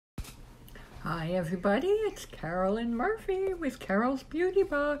Hi everybody, it's Carol and Murphy with Carol's Beauty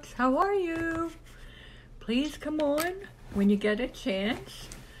Box. How are you? Please come on when you get a chance.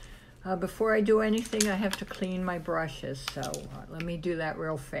 Before I do anything, I have to clean my brushes, so let me do that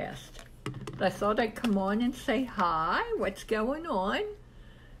real fast. But I thought I'd come on and say hi, what's going on?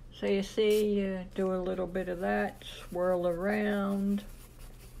 So you see, you do a little bit of that, swirl around.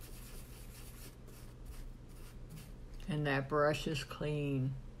 And that brush is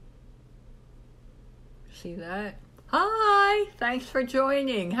clean. See that? Hi, thanks for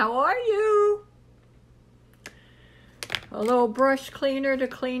joining. How are you? A little brush cleaner to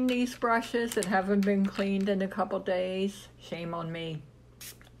clean these brushes that haven't been cleaned in a couple days. Shame on me.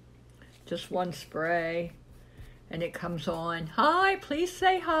 Just one spray and it comes on. Hi, please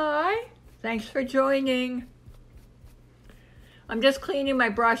say hi. Thanks for joining. I'm just cleaning my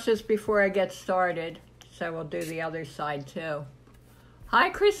brushes before I get started, so we'll do the other side too. Hi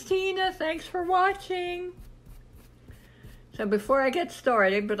Christina, thanks for watching. So before I get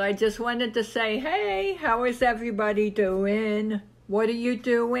started, but I just wanted to say, hey, how is everybody doing? What are you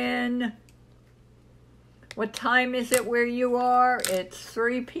doing? What time is it where you are? It's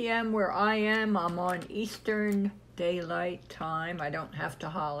 3 p.m. where I am. I'm on Eastern Daylight Time. I don't have to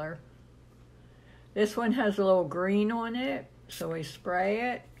holler. This one has a little green on it, so we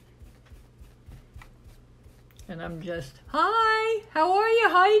spray it. And I'm just, hi, how are you,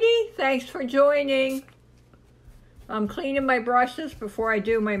 Heidi? Thanks for joining. I'm cleaning my brushes before I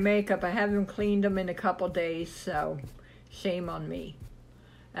do my makeup. I haven't cleaned them in a couple days, so shame on me.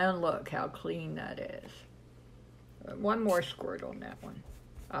 And look how clean that is. One more squirt on that one.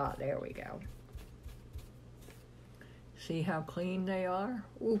 Ah, there we go. See how clean they are?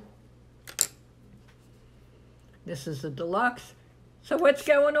 Ooh. This is the deluxe. So what's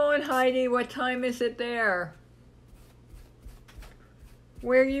going on, Heidi? What time is it there?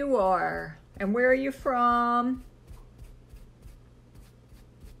 Where you are, and where are you from?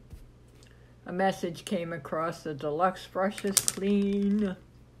 A message came across, the deluxe brush is clean,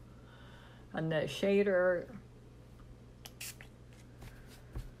 and the shader,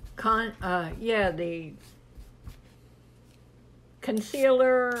 the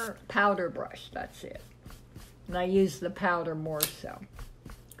concealer powder brush, that's it. And I use the powder more so.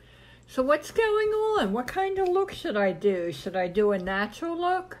 So what's going on? What kind of look should I do? Should I do a natural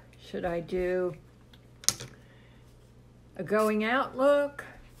look? Should I do a going out look?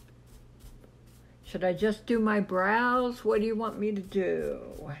 Should I just do my brows? What do you want me to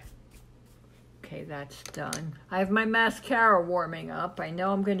do? Okay, that's done. I have my mascara warming up. I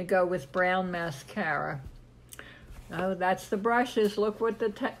know I'm going to go with brown mascara. Oh, that's the brushes. Look what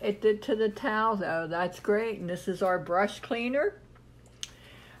it did to the towel. Oh, that's great. And this is our brush cleaner.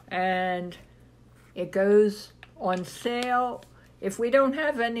 And it goes on sale. If we don't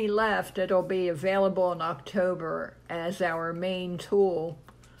have any left, it'll be available in October as our main tool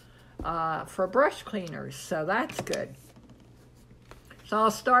for brush cleaners, so that's good. So I'll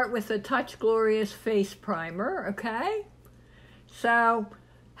start with the Touch Glorious Face Primer, okay? So,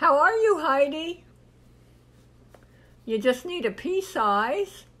 how are you, Heidi? You just need a pea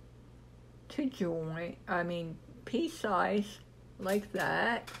size to join, pea size like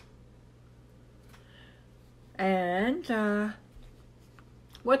that. And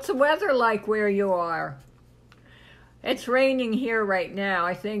what's the weather like where you are? It's raining here right now.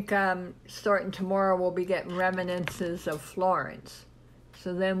 I think starting tomorrow we'll be getting reminiscences of Florence.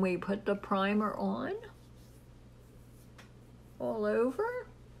 So then we put the primer on all over.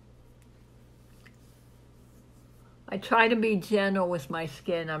 I try to be gentle with my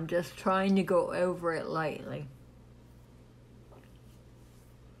skin. I'm just trying to go over it lightly.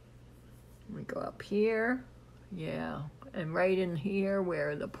 We go up here. Yeah, and right in here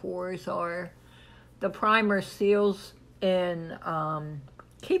where the pores are. The primer seals and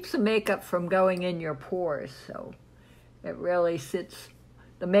keeps the makeup from going in your pores, so it really sits,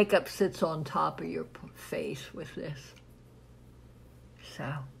 the makeup sits on top of your face with this.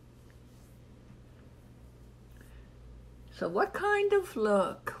 So what kind of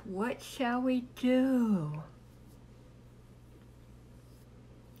look? What shall we do?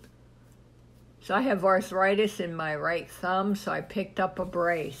 So I have arthritis in my right thumb, so I picked up a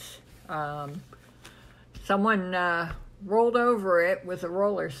brace. Someone rolled over it with a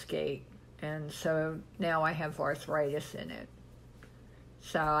roller skate, and so now I have arthritis in it.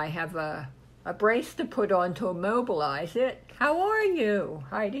 So I have a brace to put on to immobilize it. How are you,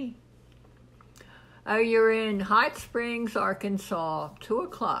 Heidi? Oh, you're in Hot Springs, Arkansas, 2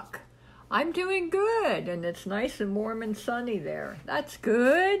 o'clock. I'm doing good, and it's nice and warm and sunny there. That's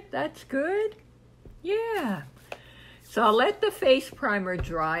good, that's good. Yeah. So I'll let the face primer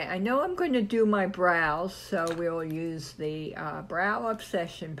dry. I know I'm going to do my brows, so we'll use the Brow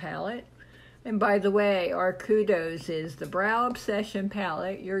Obsession palette. And by the way, our kudos is the Brow Obsession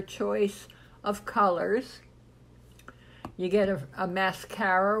palette, your choice of colors. You get a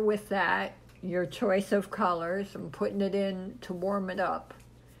mascara with that, your choice of colors. I'm putting it in to warm it up.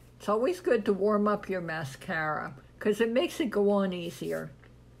 It's always good to warm up your mascara because it makes it go on easier.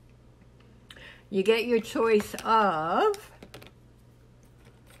 You get your choice of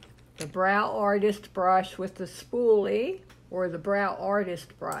the Brow Artist brush with the spoolie or the Brow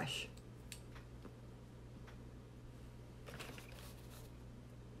Artist brush.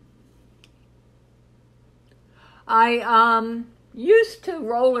 I used to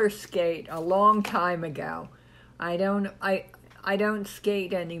roller skate a long time ago. I don't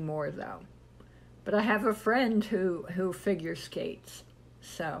skate anymore though. But I have a friend who figure skates.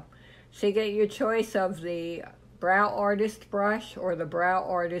 So you get your choice of the Brow Artist brush or the Brow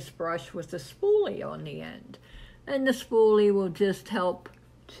Artist brush with the spoolie on the end. And the spoolie will just help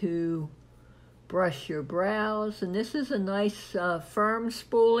to brush your brows. And this is a nice firm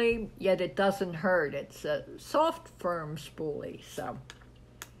spoolie, yet it doesn't hurt. It's a soft, firm spoolie. So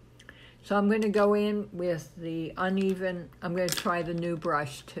I'm going to go in with the uneven. I'm going to try the new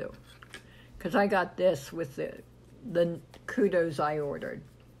brush too, because I got this with the kudos I ordered.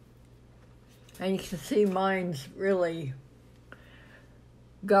 And you can see mine's really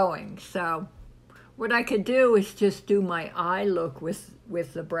going. So what I could do is just do my eye look with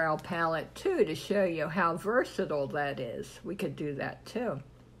the brow palette too, to show you how versatile that is. We could do that too.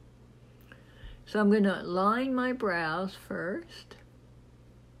 So I'm going to line my brows first.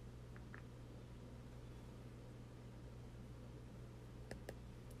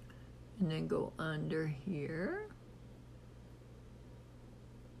 And then go under here.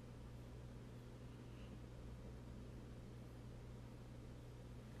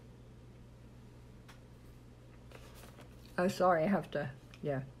 Oh, sorry, I have to,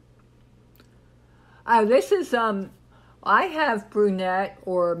 yeah. Oh, this is, I have brunette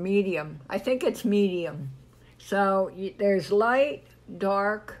or medium. I think it's medium. So there's light,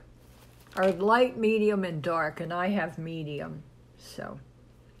 dark, or light, medium, and dark, and I have medium, so.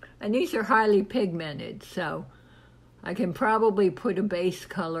 And these are highly pigmented, so I can probably put a base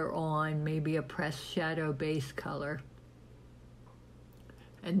color on, maybe a pressed shadow base color,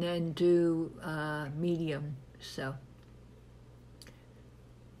 and then do medium, so.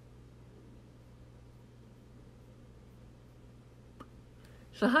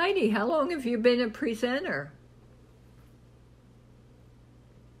 So Heidi, how long have you been a presenter?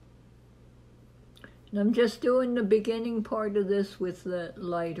 And I'm just doing the beginning part of this with the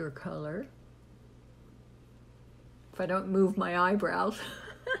lighter color. If I don't move my eyebrows.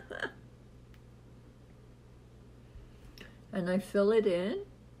 And I fill it in.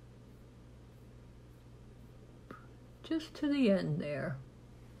 Just to the end there.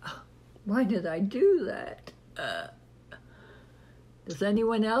 Why did I do that? Does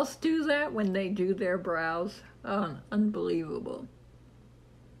anyone else do that when they do their brows? Oh, unbelievable.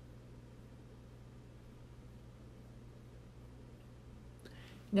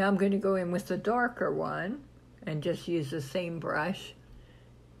 Now I'm going to go in with the darker one and just use the same brush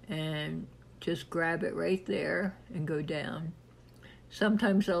and just grab it right there and go down.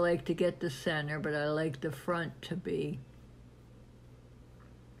 Sometimes I like to get the center, but I like the front to be.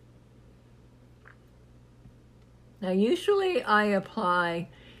 Now usually I apply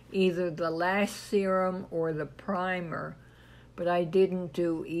either the lash serum or the primer, but I didn't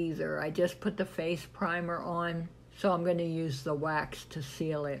do either. I just put the face primer on, so I'm going to use the wax to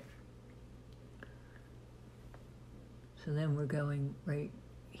seal it. So then we're going right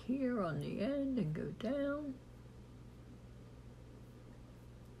here on the end and go down.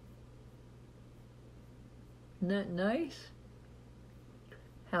 Isn't that nice?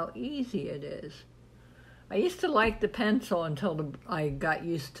 How easy it is. I used to like the pencil until I got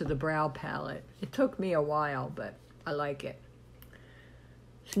used to the brow palette. It took me a while, but I like it.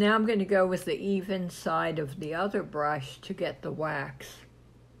 So now I'm going to go with the even side of the other brush to get the wax.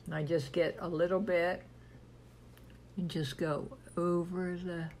 And I just get a little bit and just go over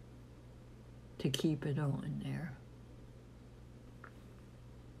to keep it on there.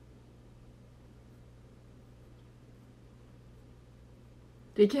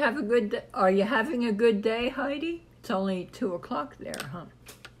 Did you have a good day? Are you having a good day, Heidi? It's only 2 o'clock there, huh?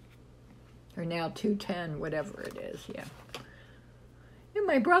 Or now 2:10, whatever it is, yeah. And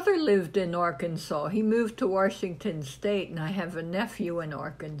my brother lived in Arkansas. He moved to Washington State, and I have a nephew in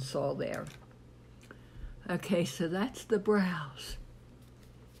Arkansas there. Okay, so that's the brows.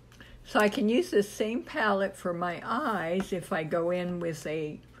 So I can use this same palette for my eyes if I go in with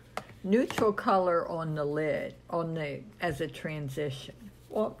a neutral color on the lid, as a transition.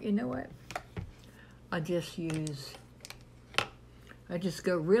 Well, you know what? I just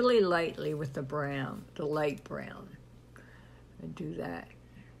go really lightly with the brown, the light brown. I do that,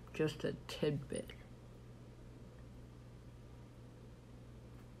 just a tidbit.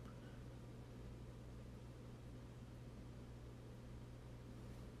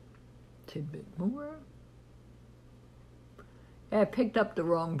 Tidbit more. Yeah, I picked up the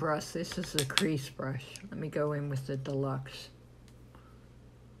wrong brush. This is a crease brush. Let me go in with the deluxe.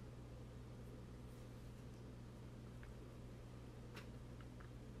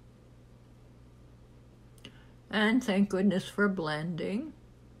 And thank goodness for blending.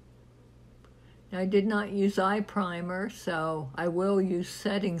 I did not use eye primer, so I will use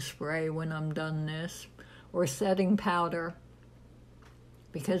setting spray when I'm done this, or setting powder,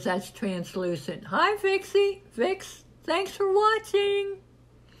 because that's translucent. Hi, Vixie. Vix, thanks for watching.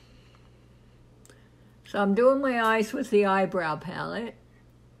 So I'm doing my eyes with the eyebrow palette.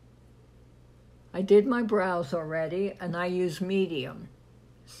 I did my brows already, and I use medium.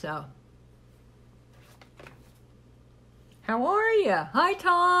 So, how are you? Hi,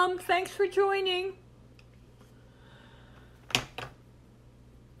 Tom. Thanks for joining.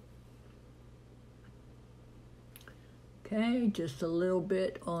 Okay, just a little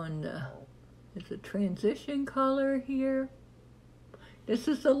bit on there's a transition color here. This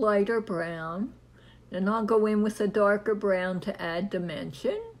is the lighter brown. Then I'll go in with a darker brown to add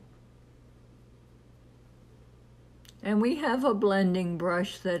dimension. And we have a blending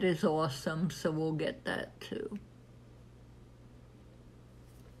brush that is awesome, so we'll get that too.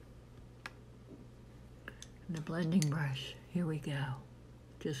 And the blending brush, here we go.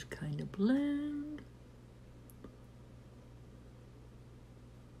 Just kind of blend.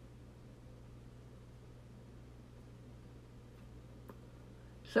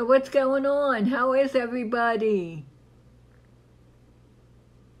 So what's going on? How is everybody?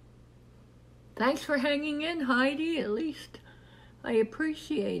 Thanks for hanging in, Heidi. At least I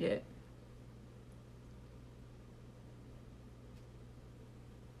appreciate it.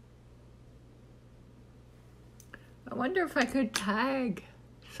 I wonder if I could tag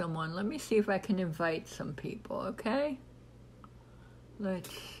someone. Let me see if I can invite some people, okay? Let's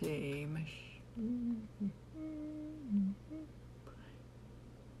see.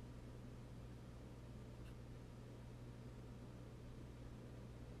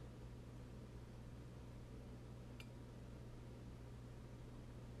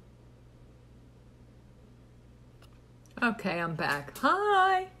 Okay, I'm back.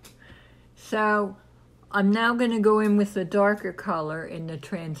 Hi! So, I'm now going to go in with the darker color in the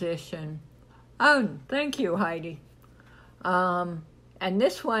transition. Oh, thank you, Heidi. And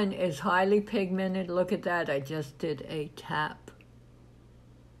this one is highly pigmented. Look at that, I just did a tap.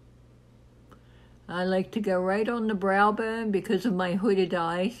 I like to go right on the brow bone because of my hooded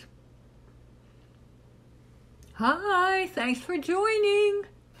eyes. Hi, thanks for joining.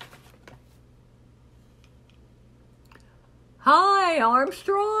 Hi,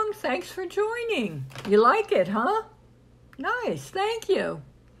 Armstrong. Thanks for joining. You like it, huh? Nice. Thank you.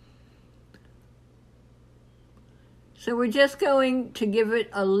 So we're just going to give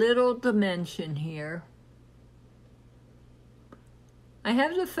it a little dimension here. I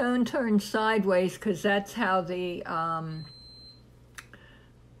have the phone turned sideways because that's how the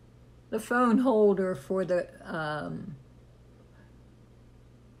phone holder for the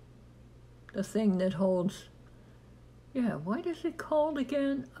thing that holds. Yeah, what is it called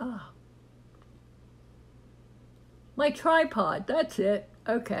again? Ah, my tripod, that's it.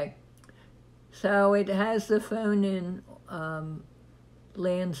 Okay. So it has the phone in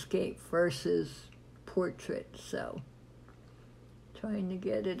landscape versus portrait. So trying to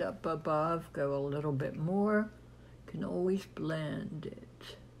get it up above, go a little bit more. Can always blend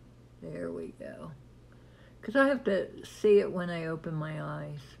it. There we go. Because I have to see it when I open my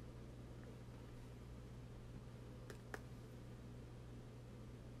eyes.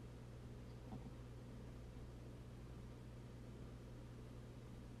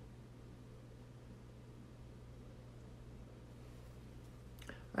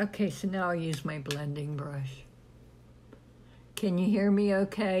 Okay, so now I use my blending brush. Can you hear me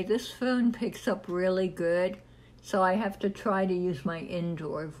okay? This phone picks up really good, so I have to try to use my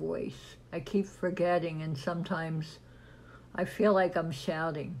indoor voice. I keep forgetting, and sometimes I feel like I'm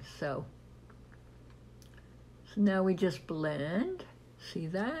shouting, so now we just blend. See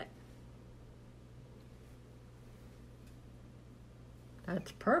that?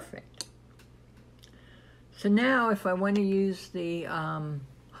 That's perfect. So now if I want to use the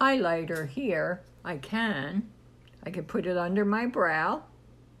highlighter here, I can put it under my brow,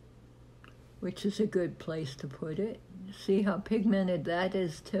 which is a good place to put it. See how pigmented that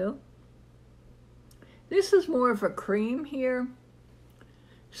is too? This is more of a cream here,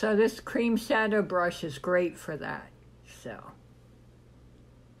 so this cream shadow brush is great for that. So,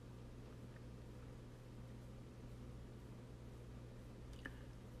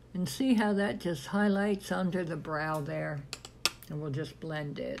 and see how that just highlights under the brow there, and we'll just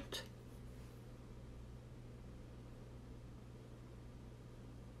blend it.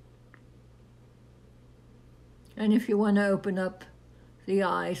 And if you want to open up the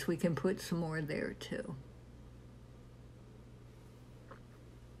eyes, we can put some more there too.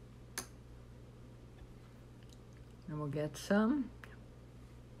 And we'll get some,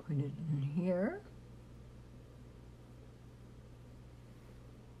 put it in here.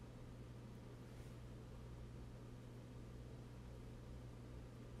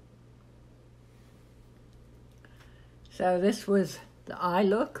 So this was the eye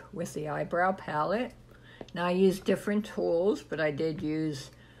look with the eyebrow palette. Now I used different tools, but I did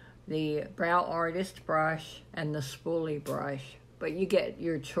use the Brow Artist brush and the spoolie brush. But you get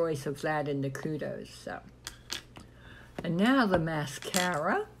your choice of that in the kudos. So, and now the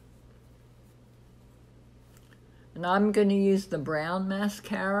mascara. And I'm going to use the brown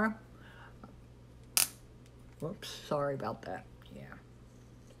mascara. Whoops, sorry about that. Yeah.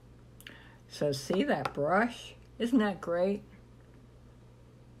 So see that brush? Isn't that great?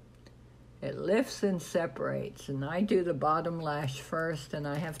 It lifts and separates, and I do the bottom lash first, and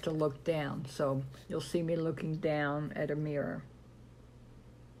I have to look down. So you'll see me looking down at a mirror.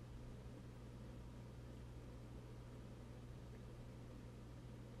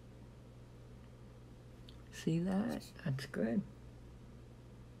 See that? That's good.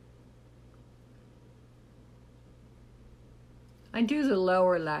 I do the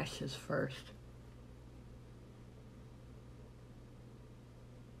lower lashes first.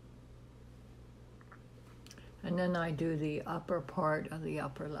 And then I do the upper part of the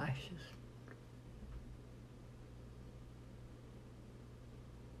upper lashes.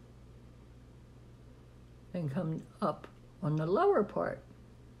 Then come up on the lower part.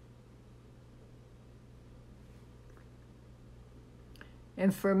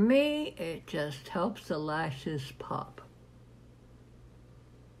 And for me, it just helps the lashes pop.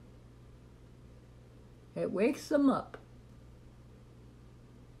 It wakes them up.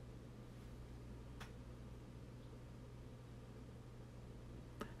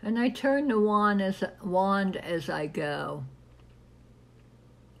 And I turn the wand as I go.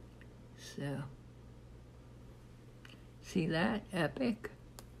 So, see that? Epic?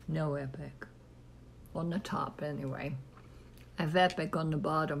 No epic. On the top, anyway. I have epic on the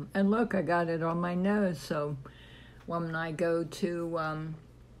bottom. And look, I got it on my nose, so when I go to,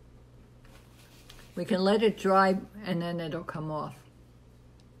 we can let it dry and then it'll come off.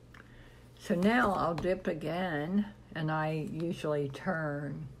 So now I'll dip again. And I usually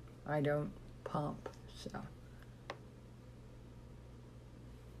turn, I don't pump, so.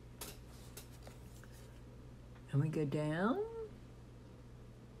 And we go down.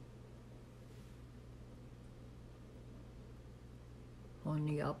 On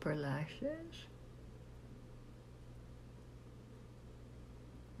the upper lashes.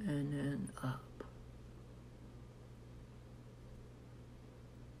 And then up.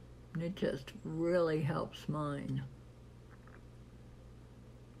 And it just really helps mine.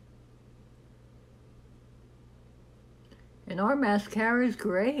 And our mascara is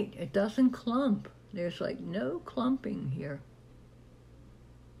great. It doesn't clump. There's like no clumping here.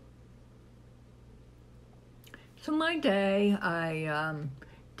 So my day, I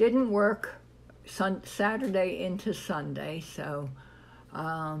didn't work Saturday into Sunday, so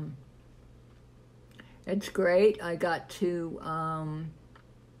it's great. I got to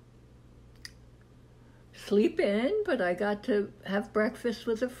sleep in, but I got to have breakfast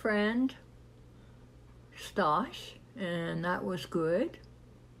with a friend, Stosh. And that was good.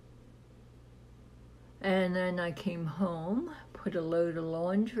 And then I came home, put a load of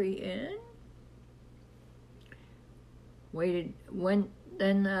laundry in,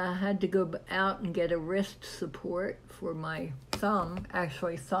 then I had to go out and get a wrist support for my thumb,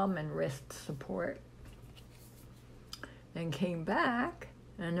 actually thumb and wrist support. Then came back,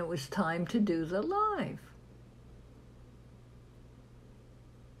 and it was time to do the live.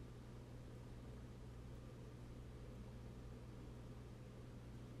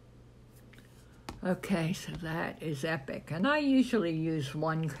 Okay, so that is epic. And I usually use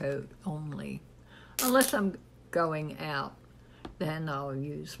one coat only. Unless I'm going out, then I'll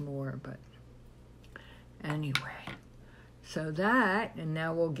use more. But anyway, So that, and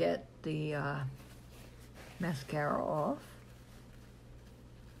now we'll get the mascara off.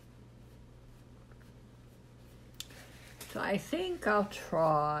 So I think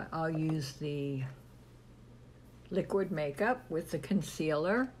I'll use the liquid makeup with the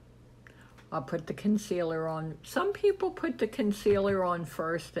concealer. I'll put the concealer on. Some people put the concealer on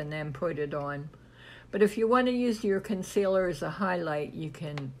first and then put it on. But if you want to use your concealer as a highlight, you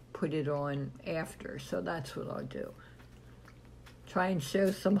can put it on after. So that's what I'll do. Try and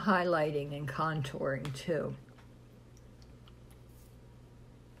show some highlighting and contouring too.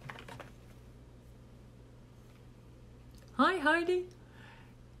 Hi, Heidi.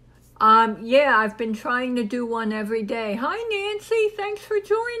 Yeah, I've been trying to do one every day. Hi, Nancy. Thanks for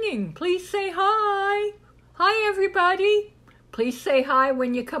joining. Please say hi. Hi, everybody. Please say hi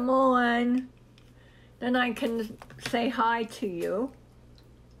when you come on. Then I can say hi to you.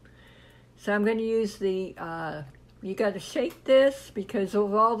 So I'm going to use the, you got to shake this because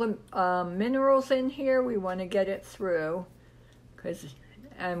of all the minerals in here. We want to get it through.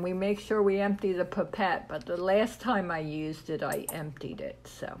 And we make sure we empty the pipette. But the last time I used it, I emptied it.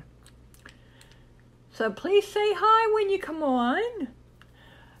 So please say hi when you come on.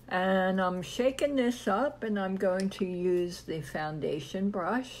 And I'm shaking this up and I'm going to use the foundation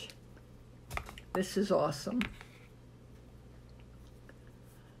brush. This is awesome.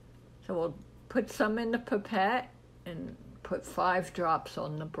 So we'll put some in the pipette and put 5 drops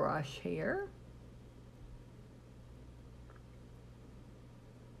on the brush here.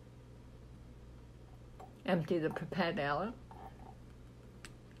 Empty the pipette out.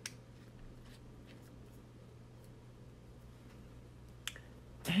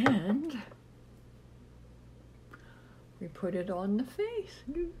 And we put it on the face.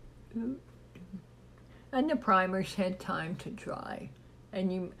 And the primer's had time to dry.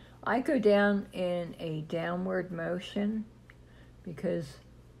 And I go down in a downward motion because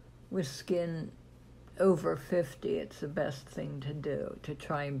with skin over 50, it's the best thing to do, to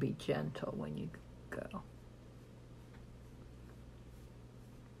try and be gentle when you go.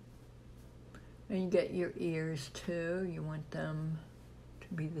 And you get your ears too. You want them to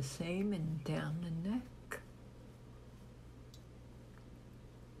be the same and down the neck.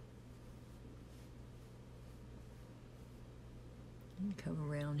 And come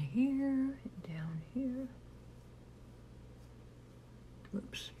around here and down here.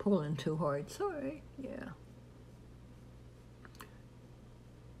 Whoops, pulling too hard, sorry, yeah.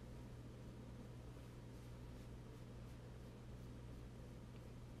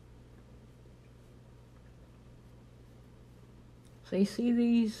 So you see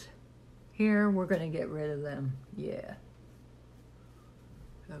these here? We're going to get rid of them. Yeah.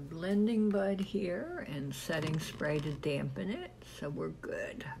 A blending bud here and setting spray to dampen it. So we're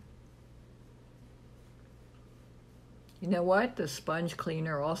good. You know what? The sponge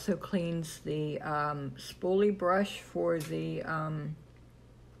cleaner also cleans the spoolie brush for the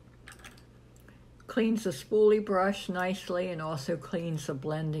cleans the spoolie brush nicely and also cleans the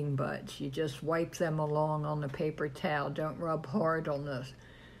blending buds. You just wipe them along on the paper towel. Don't rub hard on the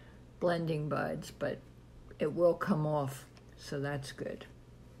blending buds, but it will come off, so that's good.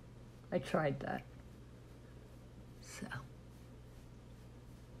 I tried that. So.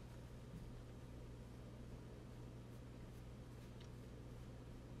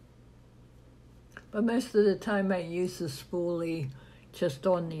 But most of the time I use the spoolie just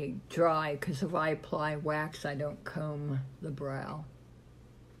on the dry, because if I apply wax, I don't comb the brow.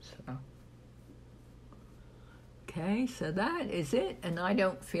 So. Okay, so that is it, and I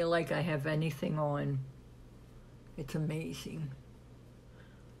don't feel like I have anything on. It's amazing.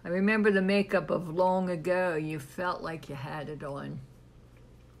 I remember the makeup of long ago, you felt like you had it on.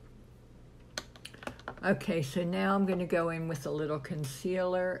 Okay, so now I'm going to go in with a little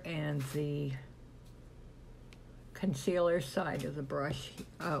concealer and the concealer side of the brush.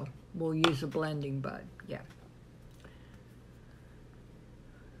 Oh, we'll use a blending bud, yeah.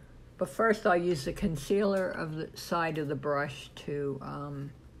 But first I'll use the concealer of the side of the brush to,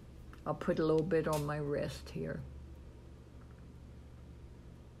 I'll put a little bit on my wrist here.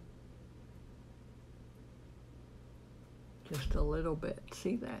 Just a little bit,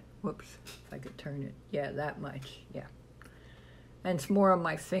 see that? Whoops, if I could turn it. Yeah, that much, yeah. And it's more on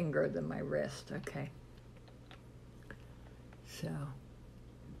my finger than my wrist, okay. So,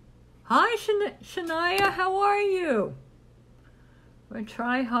 hi Shania, how are you? I'm going to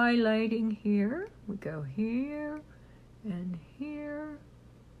try highlighting here. We go here, and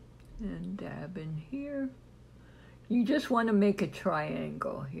dab in here. You just want to make a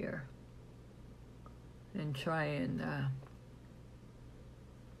triangle here. And try and,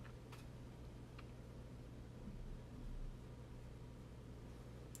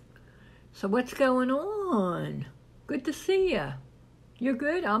 So what's going on? Good to see you. You're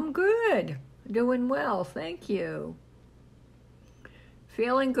good? I'm good. Doing well, thank you.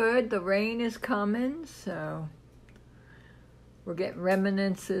 Feeling good. The rain is coming, so we're getting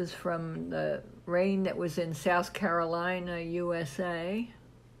reminiscences from the rain that was in South Carolina, USA.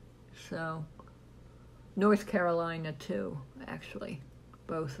 So, North Carolina too, actually,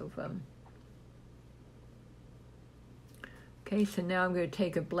 both of them. Okay, so now I'm going to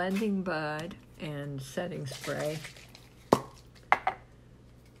take a blending bud and setting spray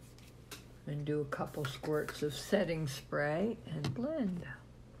and do a couple squirts of setting spray and blend.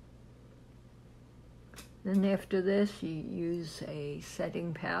 Then after this, you use a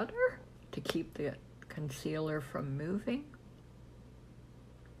setting powder to keep the concealer from moving.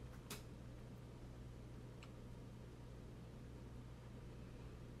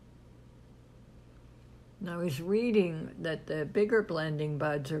 And I was reading that the bigger blending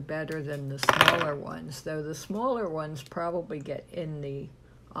buds are better than the smaller ones, though the smaller ones probably get in the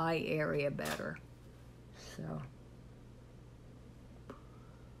eye area better. So,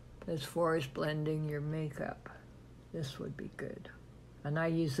 as far as blending your makeup, this would be good. And I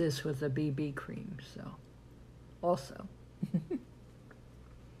use this with a BB cream, so also.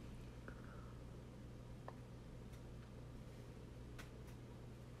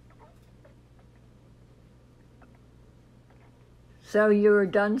 So you're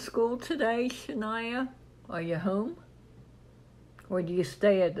done school today, Shania? Are you home? Or do you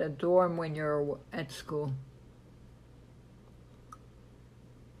stay at the dorm when you're at school?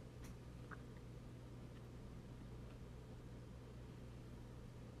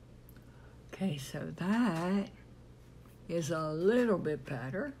 Okay, so that is a little bit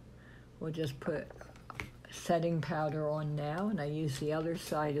better. We'll just put setting powder on now, and I use the other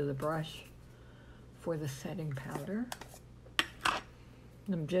side of the brush for the setting powder.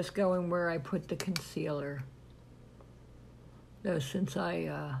 I'm just going where I put the concealer. Though since I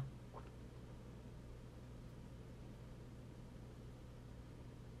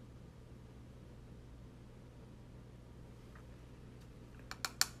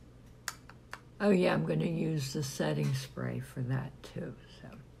oh yeah, I'm going to use the setting spray for that too. So,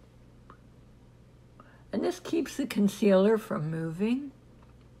 and this keeps the concealer from moving,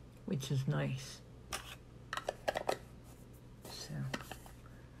 which is nice. So,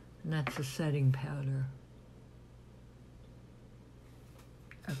 and that's the setting powder.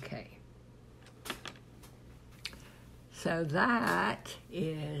 Okay. So that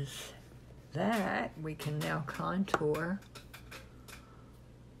is that. We can now contour.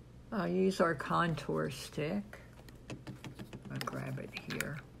 I'll use our contour stick. I'll grab it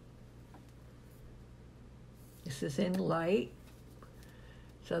here. This is in light.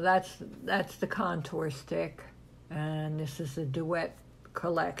 So that's the contour stick. And this is the Duet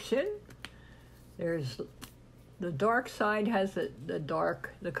collection. There's the dark side has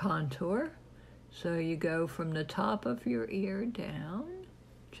the contour. So you go from the top of your ear down,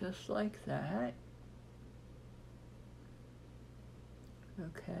 just like that.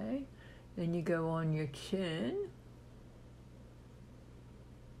 Okay, then you go on your chin.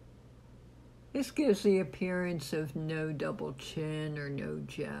 This gives the appearance of no double chin or no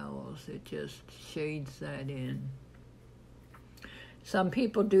jowls. It just shades that in. Some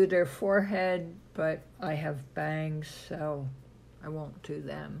people do their forehead, but I have bangs, so I won't do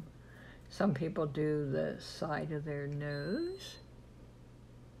them. Some people do the side of their nose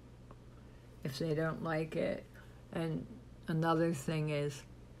if they don't like it. And another thing is,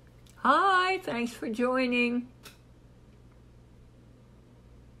 hi, thanks for joining.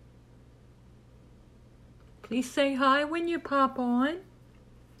 Please say hi when you pop on.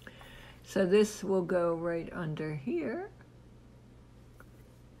 So this will go right under here.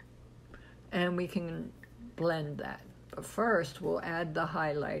 And we can blend that. But first, we'll add the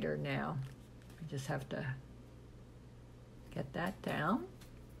highlighter now. I just have to get that down.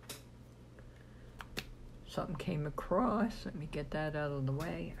 Something came across. Let me get that out of the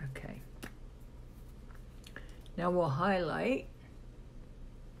way. Okay. Now we'll highlight.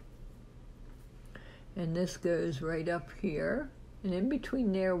 And this goes right up here. And in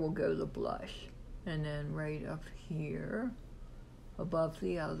between there will go the blush. And then right up here, above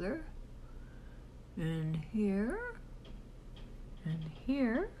the other. And here. And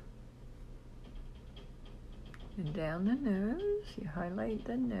here. And down the nose. You highlight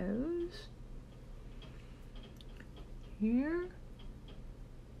the nose. Here.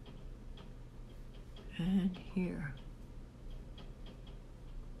 And here.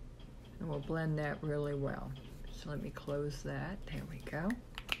 And we'll blend that really well. So let me close that. There we go.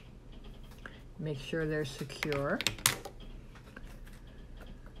 Make sure they're secure.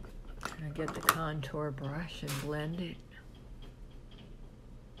 I get the contour brush and blend it.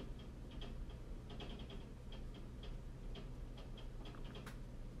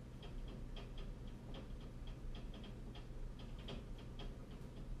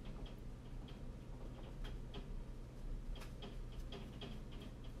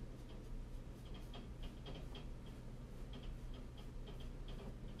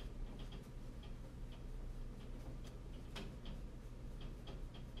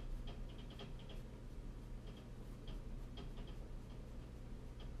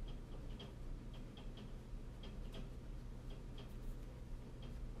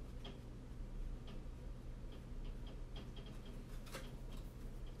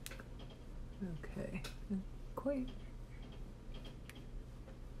 Okay, quite.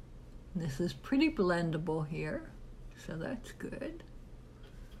 This is pretty blendable here, so that's good.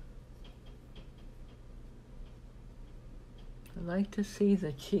 I like to see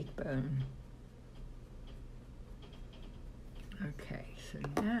the cheekbone. Okay, so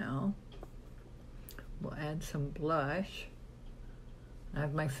now we'll add some blush. I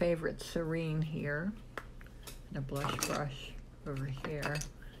have my favorite Serene here, and a blush brush over here.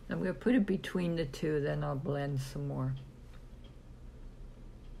 I'm going to put it between the two, then I'll blend some more.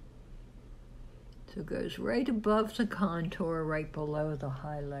 So it goes right above the contour, right below the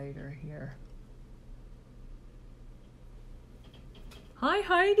highlighter here. Hi,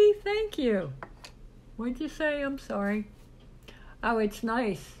 Heidi, thank you. What'd you say? I'm sorry. Oh, it's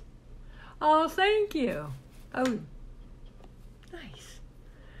nice. Oh, thank you. Oh, nice.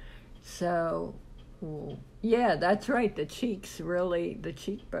 So, yeah, that's right. The cheeks, really, the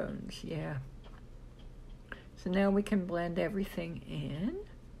cheekbones, yeah. So now we can blend everything in.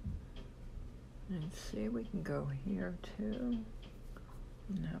 And see, we can go here too,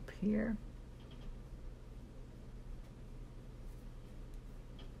 and up here.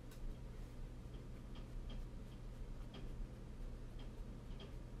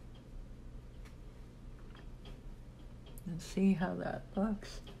 And see how that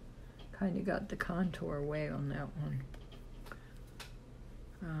looks. Kind of got the contour way on that one.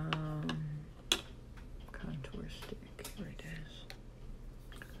 Contour stick, here it is.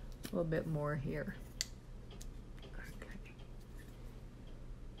 A little bit more here. Okay.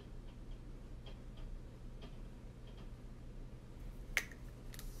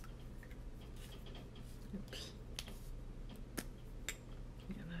 Oops.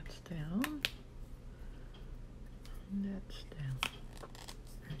 Yeah, that's down. And that's down.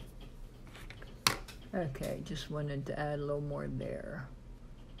 Okay, just wanted to add a little more there.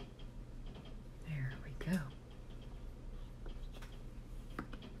 There we go.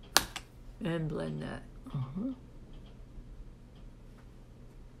 And blend that.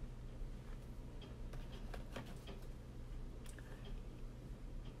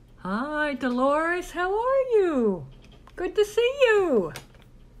 Hi, Dolores, how are you? Good to see you.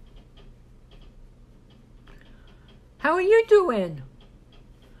 How are you doing?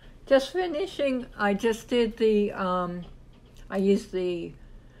 Just finishing, I just did the, I used the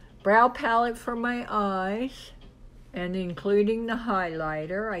brow palette for my eyes, and including the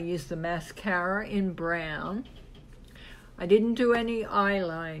highlighter. I used the mascara in brown. I didn't do any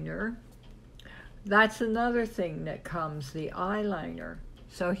eyeliner. That's another thing that comes, the eyeliner.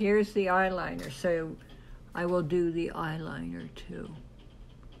 So here's the eyeliner. So I will do the eyeliner too.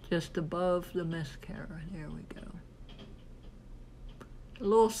 Just above the mascara. There we go. A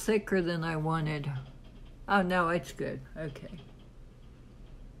little thicker than I wanted. Oh no, it's good. Okay.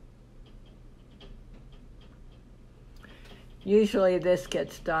 Usually this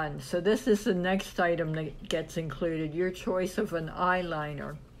gets done. So this is the next item that gets included, your choice of an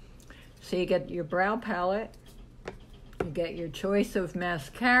eyeliner. So you get your brow palette, you get your choice of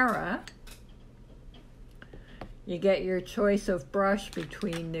mascara, you get your choice of brush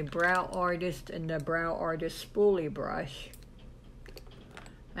between the Brow Artist and the Brow Artist Spoolie brush,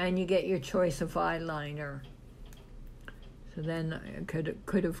 and you get your choice of eyeliner. So then I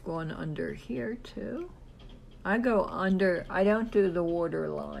could have gone under here too. I go under, I don't do the water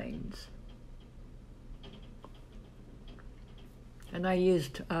lines. And I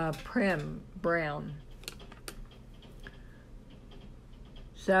used Prim Brown.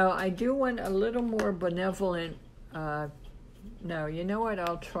 So I do want a little more benevolent, no, you know what,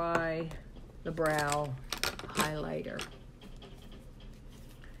 I'll try the brow highlighter.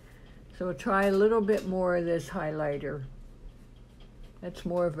 So we'll try a little bit more of this highlighter. That's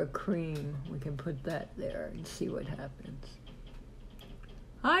more of a cream. We can put that there and see what happens.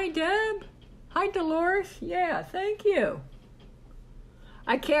 Hi, Deb. Hi, Dolores. Yeah, thank you.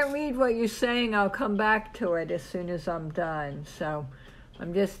 I can't read what you're saying. I'll come back to it as soon as I'm done. So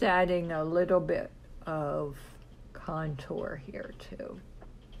I'm just adding a little bit of contour here too.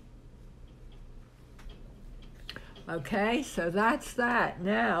 Okay, so that's that.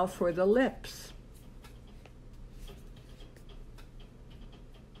 Now for the lips.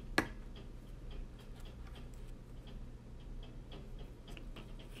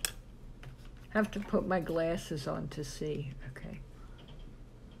 Have to put my glasses on to see. Okay.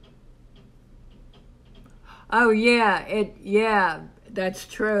 Oh yeah, that's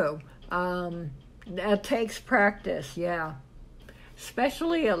true. That takes practice, yeah.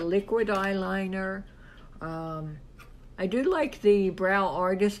 Especially a liquid eyeliner. I do like the Brow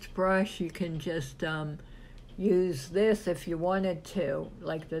Artist brush. You can just use this if you wanted to,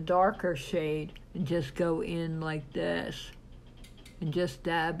 like the darker shade, and just go in like this and just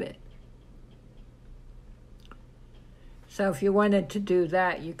dab it. So if you wanted to do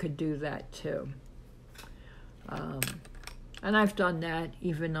that, you could do that too. And I've done that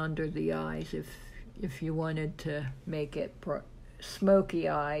even under the eyes. If you wanted to make it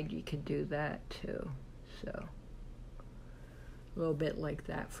smoky-eyed, you could do that too. So a little bit like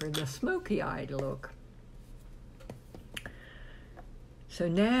that for the smoky-eyed look. So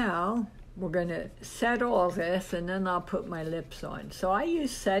now we're going to set all this, and then I'll put my lips on. So I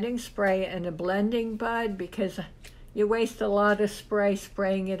use setting spray and a blending bud because you waste a lot of spray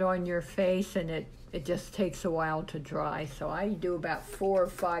spraying it on your face, and it just takes a while to dry. So I do about 4 or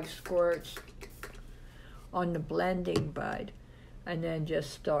 5 squirts on the blending bud, and then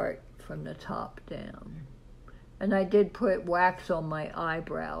just start from the top down. And I did put wax on my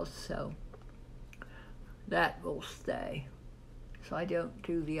eyebrows, so that will stay. So I don't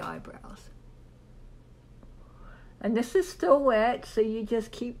do the eyebrows. And this is still wet, so you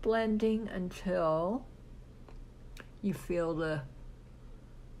just keep blending until you feel the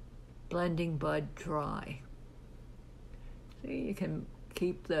blending bud dry. So you can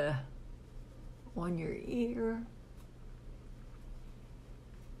keep the on your ear.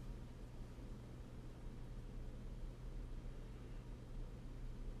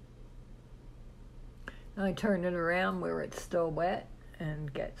 Now I turn it around where it's still wet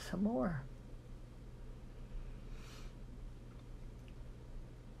and get some more.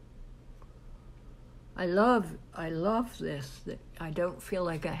 I love this, that I don't feel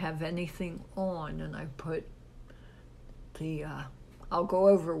like I have anything on, and I put the, I'll go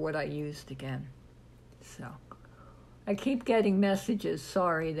over what I used again. So, I keep getting messages,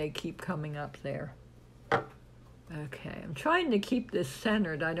 sorry, they keep coming up there. Okay, I'm trying to keep this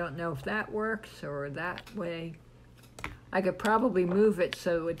centered. I don't know if that works or that way. I could probably move it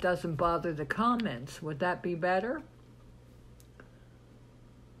so it doesn't bother the comments. Would that be better?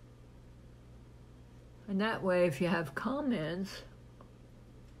 And that way, if you have comments,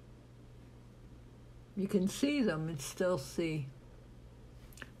 you can see them and still see.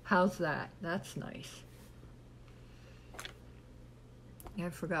 How's that? That's nice. I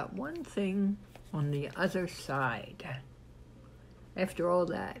forgot one thing on the other side. After all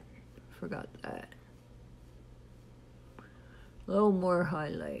that, forgot that. A little more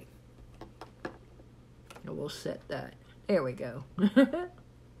highlight. And we'll set that. There we go.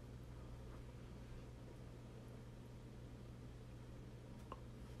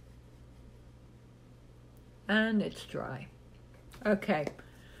 And it's dry. Okay,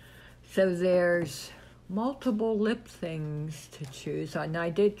 so there's multiple lip things to choose. And I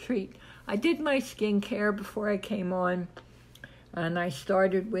did my skincare before I came on, and I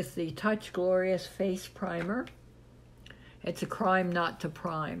started with the Touch Glorious Face Primer. It's a crime not to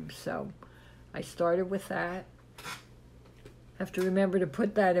prime, so I started with that. Have to remember to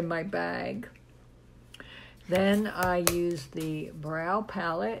put that in my bag. Then I used the Brow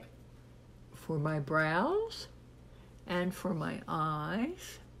Palette for my brows and for my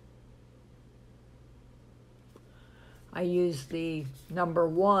eyes. I use the number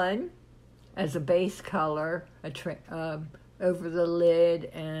 1 as a base color over the lid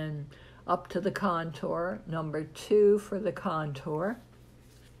and up to the contour. Number 2 for the contour.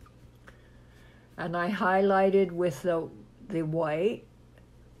 And I highlighted with the white,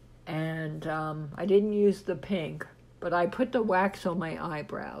 and I didn't use the pink, but I put the wax on my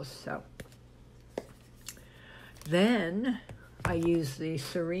eyebrows, so. Then I use the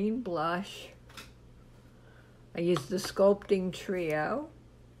Serene Blush. I used the Sculpting Trio.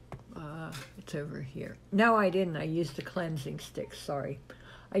 It's over here. No, I didn't. I used the cleansing stick, sorry.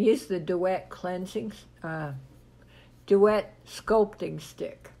 I used the Duet Duet Sculpting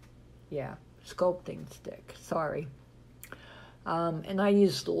Stick. Yeah, Sculpting Stick, sorry. And I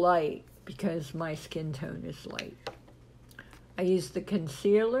used light because my skin tone is light. I used the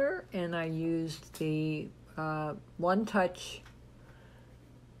concealer, and I used the One Touch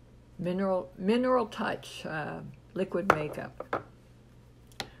Mineral Touch liquid makeup.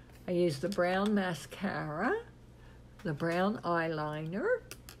 I use the brown mascara, the brown eyeliner,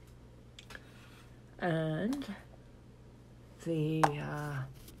 and the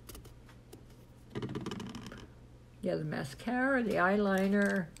mascara, the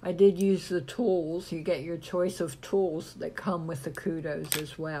eyeliner. I did use the tools. You get your choice of tools that come with the kudos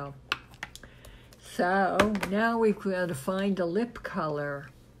as well. So now we've got to find a lip color.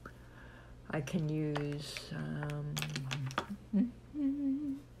 I can use,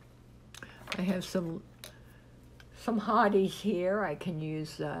 I have some hotties here. I can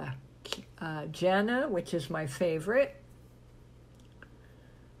use Jenna, which is my favorite.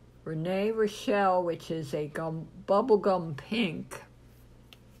 Renee Rochelle, which is a bubblegum pink.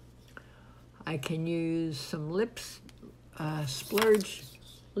 I can use some splurge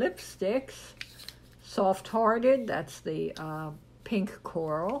lipsticks. Soft Hearted, that's the pink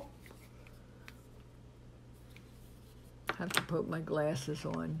coral. I have to put my glasses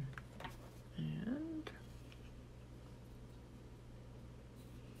on. And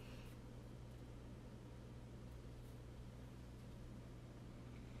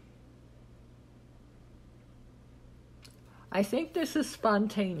I think this is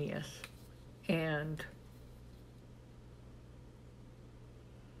Spontaneous, and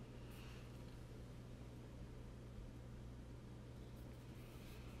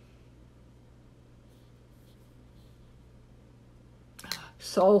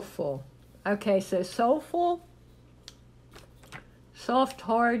Soulful. Okay, so Soulful, Soft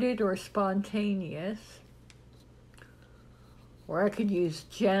Hearted, or Spontaneous. Or I could use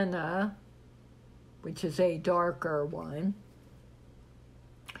Jenna, which is a darker one.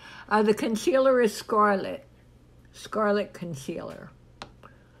 The concealer is Scarlet Concealer.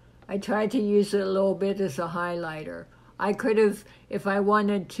 I tried to use it a little bit as a highlighter. I could have, if I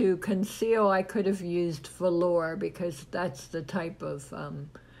wanted to conceal, I could have used velour, because that's the type of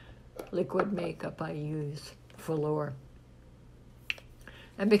liquid makeup I use, velour.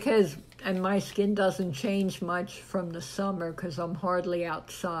 And my skin doesn't change much from the summer because I'm hardly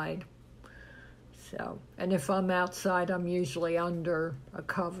outside. So, and if I'm outside, I'm usually under a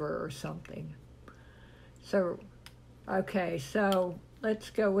cover or something. So, okay, so let's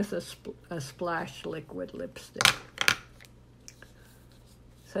go with a Splash liquid lipstick.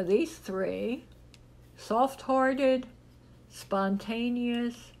 So these three, Soft Hearted,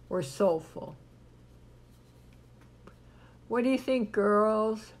 Spontaneous, or Soulful. What do you think,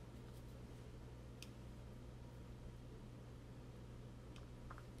 girls?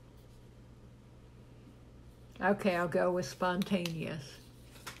 Okay, I'll go with Spontaneous.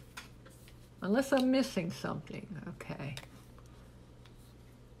 Unless I'm missing something, okay.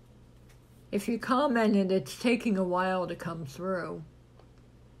 If you commented, it's taking a while to come through.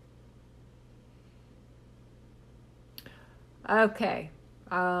 Okay,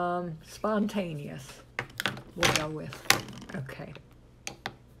 Spontaneous we'll go with, okay.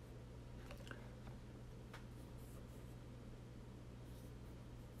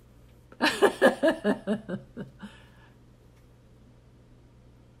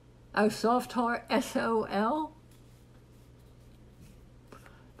 Oh, Soft Heart, S-O-L?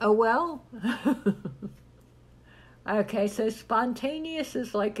 Oh, well. Okay, so Spontaneous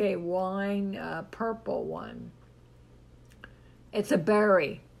is like a wine purple one. It's a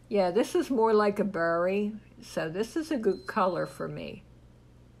berry. Yeah, this is more like a berry, so this is a good color for me.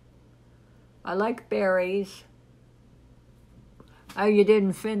 I like berries. Oh, you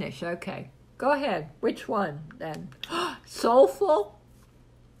didn't finish. Okay. Go ahead. Which one then? Soulful?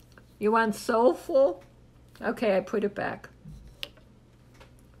 You want Soulful? Okay, I put it back.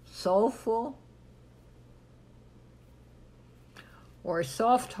 Soulful or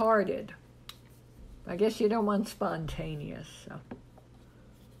Soft Hearted? I guess you don't want Spontaneous, so.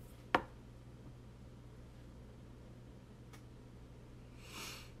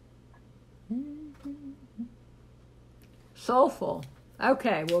 Soulful.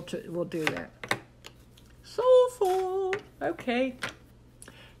 Okay, we'll do that. Soulful. Okay.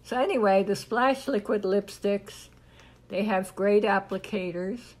 So anyway, the Splash liquid lipsticks, they have great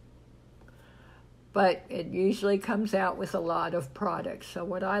applicators, but it usually comes out with a lot of products. So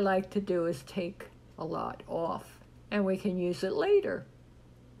what I like to do is take a lot off, and we can use it later.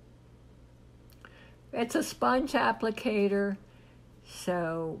 It's a sponge applicator,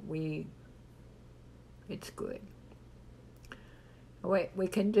 so it's good. What we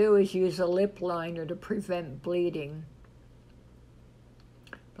can do is use a lip liner to prevent bleeding.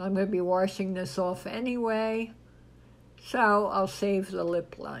 I'm going to be washing this off anyway, so I'll save the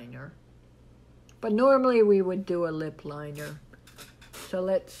lip liner. But normally we would do a lip liner. so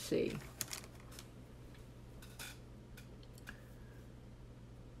let's see.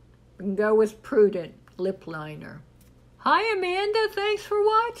 We can go with Prudent lip liner. Hi, Amanda. Thanks for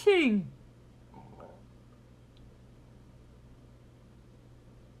watching.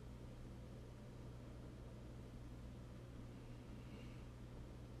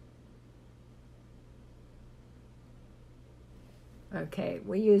 Okay,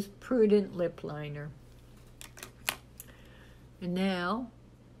 we use Prudent lip liner. And now,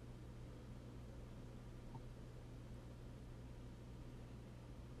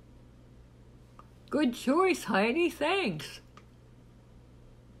 good choice, Heidi, thanks.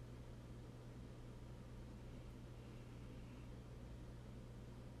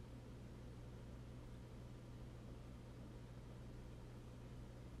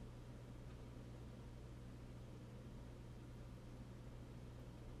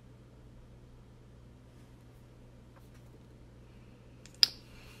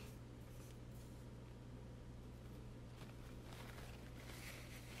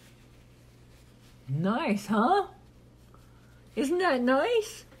 Nice, huh? Isn't that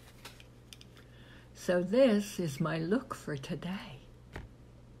nice? So this is my look for today.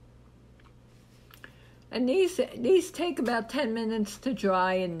 And these take about 10 minutes to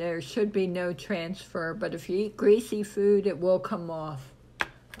dry, and there should be no transfer, but if you eat greasy food, it will come off.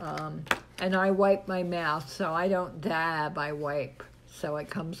 And I wipe my mouth, so I don't dab, I wipe, so it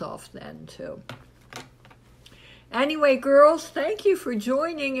comes off then too. Anyway, girls, thank you for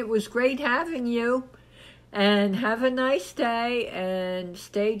joining. It was great having you. And have a nice day and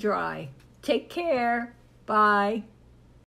stay dry. Take care. Bye.